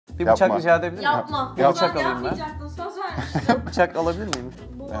Bir bıçak rica edebilir miyim? Yapma. Bir bıçak alayım ben. Yapmayacaktın, söz vermiştim. Bıçak alabilir miyim?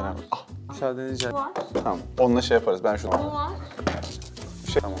 Bu var. Merhaba. Müsaade rica Bu var. Tamam. Onunla şey yaparız. Ben şunu... Bu var.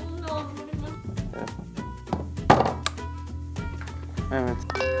 Tamam. Bunun ne olduğunu bilmiyorum. Evet.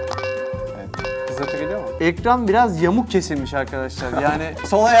 Evet. Kızartı geliyor mu? Ekran biraz yamuk kesilmiş arkadaşlar. Yani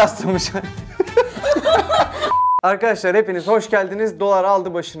sola yaslamış. Arkadaşlar hepiniz hoş geldiniz. Dolar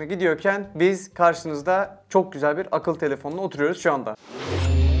aldı başını gidiyorken biz karşınızda çok güzel bir akıllı telefonla oturuyoruz şu anda.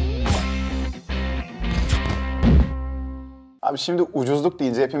 Abi şimdi ucuzluk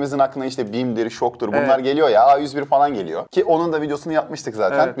deyince hepimizin aklına işte BİM'dir, şoktur bunlar geliyor ya. A101 falan geliyor. Ki onun da videosunu yapmıştık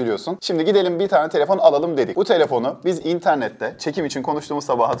zaten biliyorsun. Şimdi gidelim bir tane telefon alalım dedik. Bu telefonu biz internette çekim için konuştuğumuz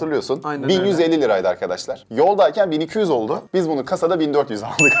sabah hatırlıyorsun. Aynen 1150 liraydı arkadaşlar. Yoldayken 1200 oldu. Biz bunu kasada 1400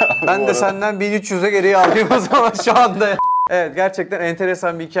 aldık. Ben de senden 1300'e geriye alayım o zaman şu anda. Evet, gerçekten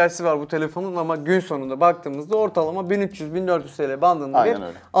enteresan bir hikayesi var bu telefonun ama gün sonunda baktığımızda ortalama 1300-1400 TL bandında bir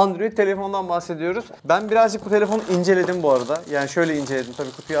Android telefondan bahsediyoruz. Ben birazcık bu telefonu inceledim bu arada. Yani şöyle inceledim.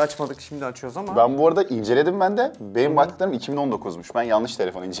 Tabii kutuyu açmadık, şimdi açıyoruz ama. Ben bu arada inceledim ben de. Benim baktıklarım 2019'muş. Ben yanlış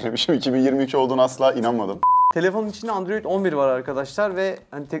telefon incelemişim. 2022 olduğunu asla inanmadım. Telefonun içinde Android 11 var arkadaşlar ve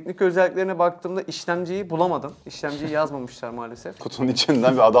hani teknik özelliklerine baktığımda işlemciyi bulamadım. İşlemciyi yazmamışlar maalesef. Kutunun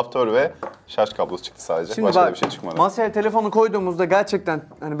içinden bir adaptör ve şarj kablosu çıktı sadece. Şimdi başka bak, bir şey çıkmadı. Masaya telefonu koyduğumuzda gerçekten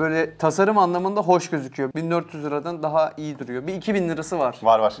hani böyle tasarım anlamında hoş gözüküyor. 1400 liradan daha iyi duruyor. Bir 2000 lirası var.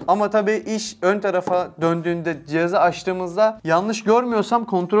 Var. Ama tabii iş ön tarafa döndüğünde cihazı açtığımızda yanlış görmüyorsam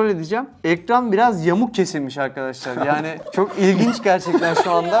kontrol edeceğim. Ekran biraz yamuk kesilmiş arkadaşlar. Yani çok ilginç gerçekten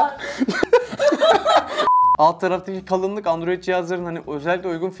şu anda. Alt taraftaki kalınlık Android cihazların hani özellikle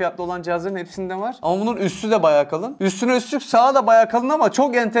uygun fiyatlı olan cihazların hepsinde var. Ama bunun üstü de bayağı kalın. Üstüne üstlük sağı da bayağı kalın ama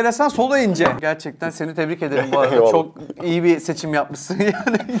çok enteresan, solu ince. Gerçekten seni tebrik ederim bu arada. Çok iyi bir seçim yapmışsın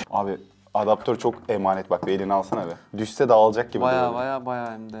yani. Abi adaptör çok emanet, bak bir elini alsana be. Düşse dağılacak gibi.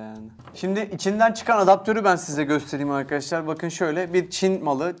 Baya hem de yani. Şimdi içinden çıkan adaptörü ben size göstereyim arkadaşlar. Bakın şöyle bir Çin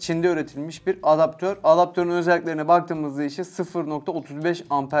malı, Çin'de üretilmiş bir adaptör. Adaptörün özelliklerine baktığımızda ise 0.35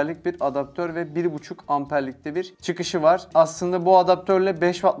 amperlik bir adaptör ve 1.5 amperlikte bir çıkışı var. Aslında bu adaptörle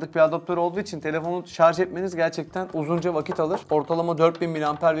 5 wattlık bir adaptör olduğu için telefonu şarj etmeniz gerçekten uzunca vakit alır. Ortalama 4000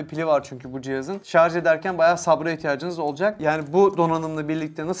 mAh bir pili var çünkü bu cihazın. Şarj ederken bayağı sabra ihtiyacınız olacak. Yani bu donanımla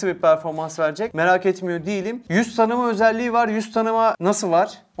birlikte nasıl bir performans verecek merak etmiyor değilim. Yüz tanıma özelliği var. Yüz tanıma nasıl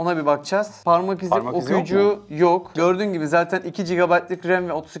var? Ona bir bakacağız. Parmak izi okuyucu yok. Gördüğün gibi zaten 2 GB'lık RAM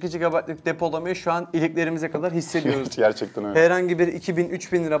ve 32 GB'lık depolamayı şu an iliklerimize kadar hissediyoruz. Gerçekten öyle. Herhangi bir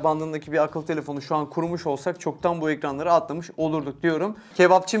 2000-3000 lira bandındaki bir akıllı telefonu şu an kurmuş olsak çoktan bu ekranları atlamış olurduk diyorum.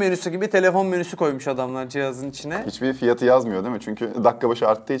 Kebapçı menüsü gibi telefon menüsü koymuş adamlar cihazın içine. Hiçbir fiyatı yazmıyor değil mi? Çünkü dakika başı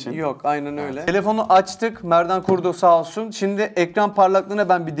arttığı için. Yok, aynen öyle. Telefonu açtık. Merdan kurdu sağ olsun. Şimdi ekran parlaklığına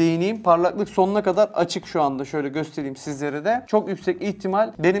ben bir değineyim. Parlaklık sonuna kadar açık şu anda. Şöyle göstereyim sizlere de. Çok yüksek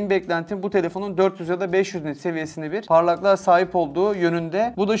ihtimal benim beklentim bu telefonun 400 ya da 500 nit seviyesinde bir parlaklığa sahip olduğu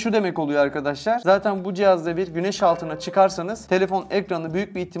yönünde. Bu da şu demek oluyor arkadaşlar. Zaten bu cihazda bir güneş altına çıkarsanız telefon ekranı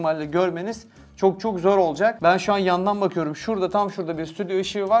büyük bir ihtimalle görmeniz çok zor olacak. Ben şu an yandan bakıyorum. Şurada, tam şurada bir stüdyo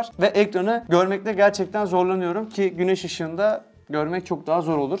ışığı var ve ekranı görmekte gerçekten zorlanıyorum ki güneş ışığında görmek çok daha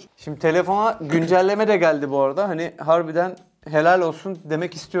zor olur. Şimdi telefona güncelleme de geldi bu arada. Hani harbiden helal olsun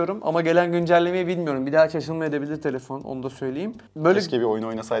demek istiyorum ama gelen güncellemeyi bilmiyorum. Bir daha açılmayabilir telefon, onu da söyleyeyim. Böyle keşke bir oyun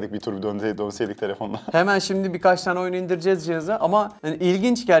oynasaydık, bir tur dönseydik telefonla. Hemen şimdi birkaç tane oyun indireceğiz cihaza ama yani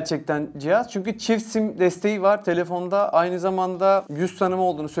ilginç gerçekten cihaz. Çünkü çift sim desteği var telefonda. Aynı zamanda yüz tanıma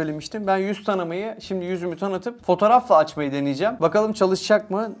olduğunu söylemiştim. Ben yüz tanımayı şimdi yüzümü tanıtıp fotoğrafla açmayı deneyeceğim. Bakalım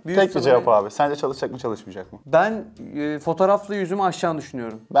çalışacak mı? Tek bir cevap abi. Sence çalışacak mı, çalışmayacak mı? Ben fotoğrafla yüzümü açacağını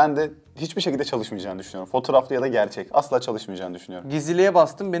düşünüyorum. Ben de hiçbir şekilde çalışmayacağını düşünüyorum. Fotoğraflı ya da gerçek. Asla çalışmayacağını düşünüyorum. Gizliliğe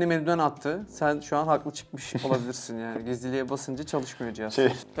bastım, beni menüden attı. Sen şu an haklı çıkmış olabilirsin yani. Gizliliğe basınca çalışmıyor cihaz.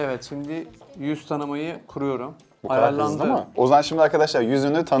 Evet, şimdi yüz tanımayı kuruyorum. Bu kadar hızlı mı? Ozan şimdi arkadaşlar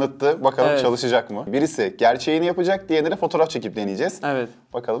yüzünü tanıttı. Bakalım çalışacak mı? Birisi gerçeğini yapacak, diğerine fotoğraf çekip deneyeceğiz. Evet.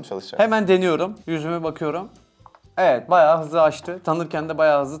 Bakalım çalışacak. Hemen deniyorum. Yüzüme bakıyorum. Evet, bayağı hızlı açtı. Tanırken de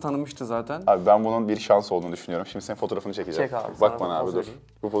bayağı hızlı tanımıştı zaten. Abi ben bunun bir şans olduğunu düşünüyorum. Şimdi senin fotoğrafını çekeceğim. Çek abi. Bak bana abi dur.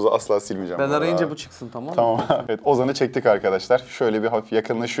 Bu pozu asla silmeyeceğim. Ben arayınca abi. bu çıksın, tamam mı? Tamam. Evet, Ozan'ı çektik arkadaşlar. Şöyle bir hafif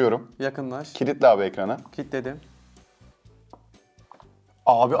yakınlaşıyorum. Yakınlaş. Kilitle abi ekranı. Kilitledim.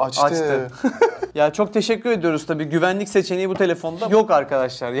 Abi açtı. Ya çok teşekkür ediyoruz tabii. Güvenlik seçeneği bu telefonda yok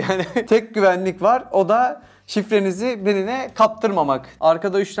arkadaşlar. Yani tek güvenlik var. O da şifrenizi birine kaptırmamak.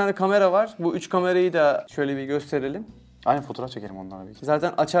 Arkada 3 tane kamera var. Bu 3 kamerayı da şöyle bir gösterelim. Aynen, fotoğraf çekelim ondan abi.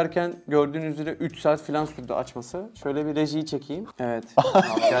 Zaten açarken gördüğünüz üzere 3 saat falan sürdü açması. Şöyle bir rejiyi çekeyim. Evet.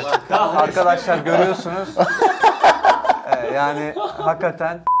 Gerçekten arkadaşlar görüyorsunuz. Yani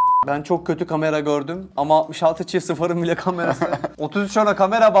hakikaten Ben çok kötü kamera gördüm ama 66x0'ın bile kamerası. 33 ona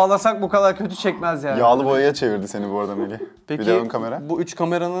kamera bağlasak bu kadar kötü çekmez yani. Yağlı boyaya çevirdi seni bu arada Melih. Peki bir de ön kamera. bu 3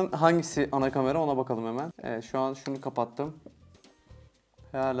 kameranın hangisi ana kamera ona bakalım hemen. Evet, şu an şunu kapattım.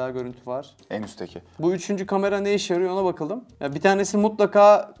 Hala görüntü var. En üstteki. Bu üçüncü kamera ne işe yarıyor ona bakalım. Ya bir tanesi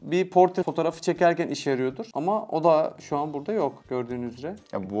mutlaka bir portre fotoğrafı çekerken işe yarıyordur. Ama o da şu an burada yok gördüğünüz üzere.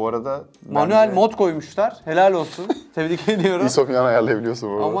 Ya bu arada manuel mod koymuşlar. Helal olsun. Tebrik ediyorum. İSO'yu ayarlayabiliyorsun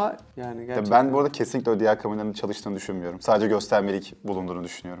bu arada. Ama yani gerçekten. Ben bu arada kesinlikle o diğer kameraların çalıştığını düşünmüyorum. Sadece göstermelik bulunduğunu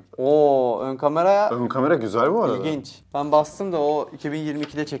düşünüyorum. Oo, ön kamera Ön kamera güzel bu arada. ilginç. Ben bastım da o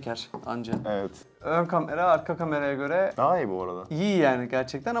 2022'de çeker anca. Evet. Ön kamera arka kameraya göre Daha iyi bu arada. iyi yani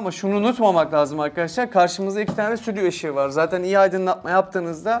gerçekten ama şunu unutmamak lazım arkadaşlar. Karşımızda 2 tane stüdyo ışığı var. Zaten iyi aydınlatma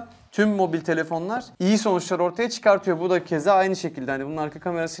yaptığınızda tüm mobil telefonlar iyi sonuçlar ortaya çıkartıyor. Bu da keza aynı şekilde. Hani bunun arka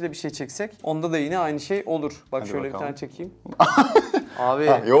kamerasıyla bir şey çeksek onda da yine aynı şey olur. Bak Hadi şöyle bakalım. bir tane çekeyim. Abi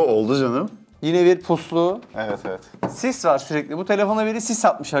Yo oldu canım. yine bir puslu. Evet evet. Sis var sürekli. Bu telefona biri sis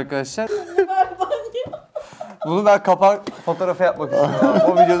atmış arkadaşlar. Bunu ben kapak fotoğrafı yapmak istiyorum.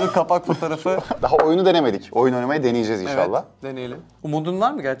 O videonun kapak fotoğrafı. Daha oyunu denemedik. Oyun oynamayı deneyeceğiz inşallah. Evet, deneyelim. Umudun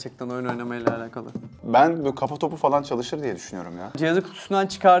var mı gerçekten oyun oynamayla alakalı? Ben bu kafa topu falan çalışır diye düşünüyorum ya. Cihazı kutusundan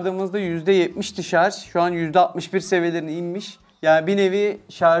çıkardığımızda %70'ti şarj. Şu an %61 seviyelerine inmiş. Yani bir nevi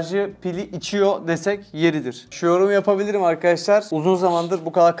şarjı pili içiyor desek yeridir. Şu yorumu yapabilirim arkadaşlar. Uzun zamandır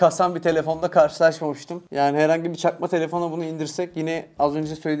bu kadar kasan bir telefonla karşılaşmamıştım. Yani herhangi bir çakma telefona bunu indirsek yine az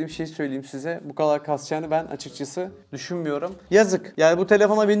önce söylediğim şeyi söyleyeyim size. Bu kadar kasacağını ben açıkçası düşünmüyorum. Yazık. Yani bu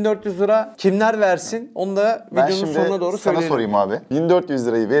telefona 1400 lira kimler versin onu da Ben videonun şimdi sonuna doğru sana söyleyelim. sorayım abi. 1400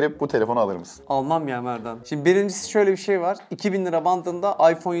 lirayı verip bu telefonu alır mısın? Almam ya Merdan. Şimdi birincisi şöyle bir şey var. 2000 lira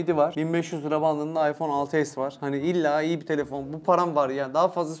bandında iPhone 7 var. 1500 lira bandında iPhone 6s var. Hani illa iyi bir telefon. Bu param var ya daha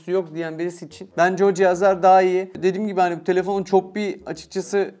fazlası yok diyen birisi için. Bence o cihazlar daha iyi. Dediğim gibi hani bu telefonun çok bir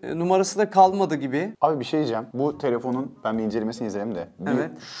açıkçası numarası da kalmadı gibi. Abi bir şey diyeceğim. Bu telefonun ben bir incelemesini izledim de. Evet.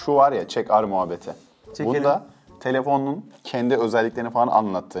 Şu var ya check ar muhabbeti. Çekelim. Bunda telefonun kendi özelliklerini falan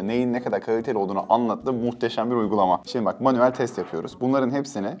anlattığı, neyin ne kadar kaliteli olduğunu anlattığı muhteşem bir uygulama. Şimdi bak manuel test yapıyoruz. Bunların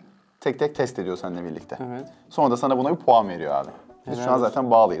hepsini tek tek test ediyor seninle birlikte. Evet. Sonra da sana buna bir puan veriyor abi. Biz Helal şu an olsun.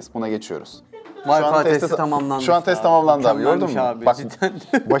 zaten bağlıyız. Buna geçiyoruz. Wi-Fi testi tamamlandı. Şu an test tamamlandı abi gördün Mükemmelmiş mü? abi, Bak cidden.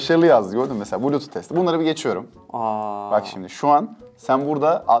 başarılı yazdı gördün mü mesela Bluetooth testi. Bunları bir geçiyorum. Aa. Bak şimdi şu an sen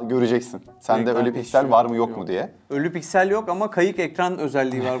burada göreceksin. Sende Ekran öyle testi piksel var mı yok mu diye. Ölü piksel yok ama kayık ekran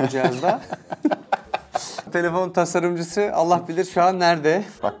özelliği var bu cihazda. Telefonun tasarımcısı Allah bilir şu an nerede.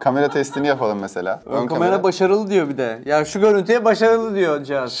 Bak kamera testini yapalım mesela. Ön kamera başarılı diyor bir de. Ya şu görüntüye başarılı diyor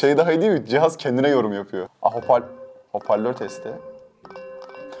cihaz. Şey daha iyi değil mi? Cihaz kendine yorum yapıyor. Hoparlör testi.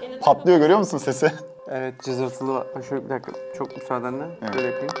 Patlıyor görüyor musun sesi? Evet cızırtılı var. Şöyle bir dakika çok müsaadenle Evet. böyle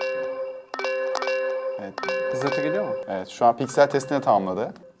yapayım. Evet. Cızırtı geliyor mu? Evet şu an piksel testini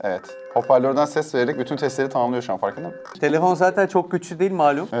tamamladı. Evet. Hoparlörden ses vererek bütün testleri tamamlıyor şu an farkında mısın? Telefon zaten çok güçlü değil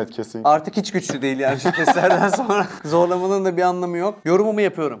malum. Evet kesinlikle. Artık hiç güçlü değil yani şu testlerden sonra. Zorlamanın da bir anlamı yok. Yorumumu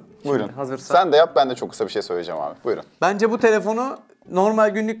yapıyorum. Buyurun. Şimdi hazırsa. Sen de yap ben de çok kısa bir şey söyleyeceğim abi. Buyurun. Bence bu telefonu normal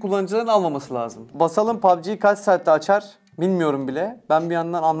günlük kullanıcıların almaması lazım. Basalım PUBG'yi kaç saatte açar bilmiyorum bile. Ben bir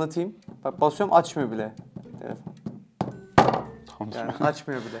yandan anlatayım. Bak basıyorum açmıyor bile telefon. Yani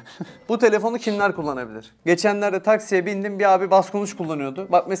açmıyor bile. Bu telefonu kimler kullanabilir? Geçenlerde taksiye bindim bir abi bas konuş kullanıyordu.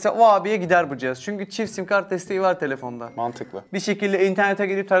 Bak mesela o abiye gider bu cihaz. Çünkü çift sim kart desteği var telefonda. Mantıklı. Bir şekilde internete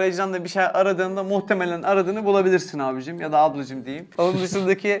gidip tarayıcıdan da bir şey aradığında muhtemelen aradığını bulabilirsin abicim ya da ablacım diyeyim. Onun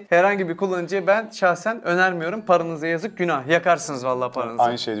dışındaki herhangi bir kullanıcıya ben şahsen önermiyorum. Paranıza yazık günah. Yakarsınız vallahi paranızı.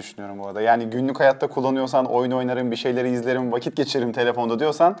 Aynı şeyi düşünüyorum bu arada. Yani günlük hayatta kullanıyorsan oyun oynarım, bir şeyleri izlerim, vakit geçiririm telefonda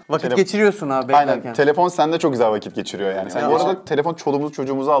diyorsan. Vakit geçiriyorsun abi beklerken. Aynen. Telefon sende çok güzel vakit geçiriyor yani. Sen Ya bu ama- arada telefon çoluğumuzu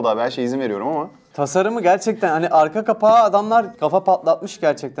çocuğumuzu aldı abi. Her şeye izin veriyorum ama Tasarımı gerçekten hani arka kapağı adamlar kafa patlatmış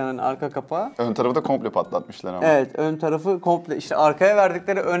gerçekten hani arka kapağı. ön tarafı da komple patlatmışlar ama. Evet ön tarafı komple işte arkaya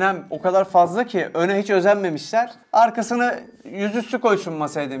verdikleri önem o kadar fazla ki öne hiç özenmemişler. Arkasını yüzüstü koysun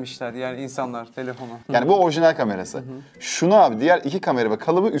masaya demişler yani insanlar telefona. Yani bu orijinal kamerası. Şunu abi diğer iki kamera ve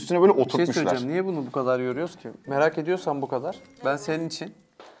kalıbı üstüne böyle Bir şey oturtmuşlar. söyleyeceğim niye bunu bu kadar yoruyoruz ki? Merak ediyorsan bu kadar. Ben senin için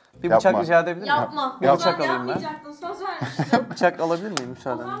bir Yapma. bıçak rica edebilir miyim? Yapma. Bir bıçak Ozan alayım ben. yapmayacaktın, söz vermiştim. Bıçak alabilir miyim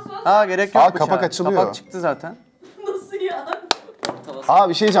müsaadenle? Ozan söz Aa gerek yok Aa, bıçağa. kapak açılıyor. Kapak çıktı zaten. Nasıl ya? Aa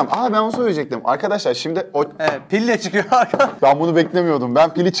bir şey diyeceğim. Aa ben onu söyleyecektim. Arkadaşlar şimdi Evet pille çıkıyor arkadan. ben bunu beklemiyordum.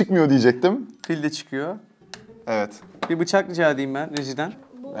 Ben pili çıkmıyor diyecektim. Pil de çıkıyor. Evet. Bir bıçak rica edeyim ben rejiden.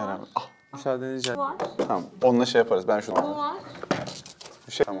 Bu Beraber. var. Ah, Müsaadenizi rica Bu var. tamam. Onunla şey yaparız. Ben şunu Bu var.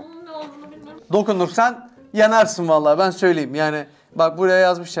 bir şey tamam. Bunun ne olduğunu bilmiyorum. Dokunursan yanarsın vallahi ben söyleyeyim. Yani bak buraya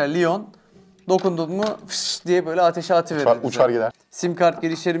yazmışlar Lyon. Dokundun mu fış diye böyle ateşe atıverir bize. Uçar gider. Sim kart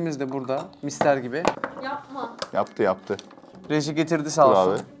girişlerimiz de burada. Mister gibi. Yapma. Yaptı. Reji getirdi sağ Dur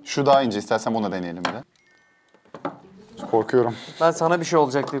olsun. abi. Şu daha ince, istersen bunu deneyelim bir de. Korkuyorum. Ben sana bir şey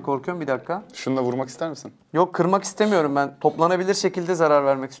olacak diye korkuyorum, bir dakika. Şununla vurmak ister misin? Yok, kırmak istemiyorum ben. Toplanabilir şekilde zarar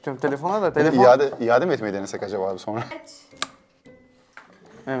vermek istiyorum telefona da. Telefon... İade mi etmeyi denesek acaba abi sonra?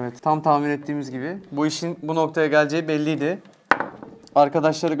 Evet, tam tahmin ettiğimiz gibi. Bu işin bu noktaya geleceği belliydi.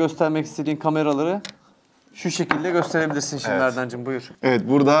 Arkadaşlara göstermek istediğin kameraları şu şekilde gösterebilirsin şimdi Evet. Merdancığım, buyur. Evet,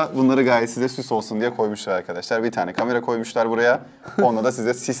 burada bunları gayet size süs olsun diye koymuşlar arkadaşlar. Bir tane kamera koymuşlar buraya. Onunla da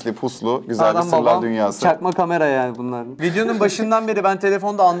size sisli puslu güzel bir Adam sırlar babam, dünyası. çakma kamera yani bunlar. Videonun başından beri ben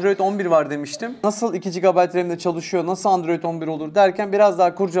telefonda Android 11 var demiştim. Nasıl 2 GB RAM'de çalışıyor, nasıl Android 11 olur derken biraz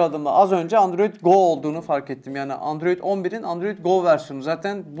daha kurcaladığımda az önce Android Go olduğunu fark ettim. Yani Android 11'in Android Go versiyonu.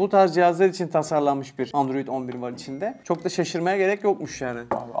 Zaten bu tarz cihazlar için tasarlanmış bir Android 11 var içinde. Çok da şaşırmaya gerek yokmuş yani.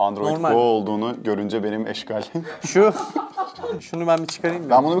 Android Normal. Go olduğunu görünce benim eşkal. Şunu ben bir çıkarayım mı?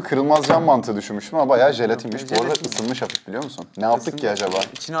 Ben bunu bir kırılmaz cam mantığı düşünmüştüm ama bayağı jelatinmiş. Bu arada ısınmış hafif, biliyor musun? Ne yaptık ki acaba?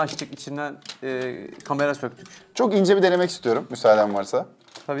 İçini açtık, içinden kamera söktük. Çok ince bir denemek istiyorum, müsaaden varsa.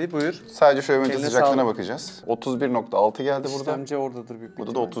 Tabii, buyur. Sadece şöyle önce Eline sıcaklığına sağlık. bakacağız. 31.6 geldi burada. İşlemci oradadır büyük bir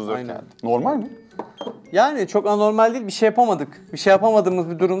Burada da ihtimal. 34 Aynen. geldi. Normal mi? Yani çok anormal değil, bir şey yapamadık. Bir şey yapamadığımız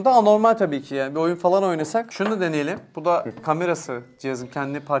bir durumda anormal tabii ki yani. Bir oyun falan oynasak. Şunu da deneyelim. Bu da kamerası, cihazın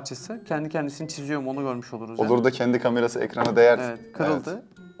kendi parçası. Kendi kendisini çiziyor mu onu görmüş oluruz. Yani. Olur da kendi kamerası ekrana değer. Evet, kırıldı. Evet.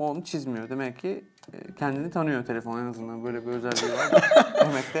 Onu çizmiyor. Demek ki kendini tanıyor telefon, en azından böyle bir özelliği var.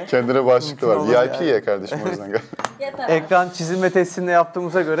 Demek de. Kendine bağışıklı var. Mümkün olur VIP yani. ya kardeşim o yüzden. Yeter. Ekran çizim ve testini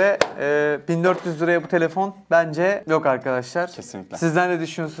yaptığımıza göre 1400 liraya bu telefon bence yok arkadaşlar. Kesinlikle. Sizler ne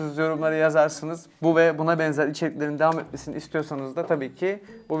düşünüyorsunuz, yorumlara yazarsınız. Bu ve buna benzer içeriklerin devam etmesini istiyorsanız da tabii ki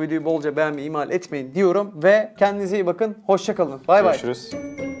bu videoyu bolca beğenmeyi ihmal etmeyin diyorum. Ve kendinize iyi bakın. Hoşça kalın. Bay bay. Görüşürüz.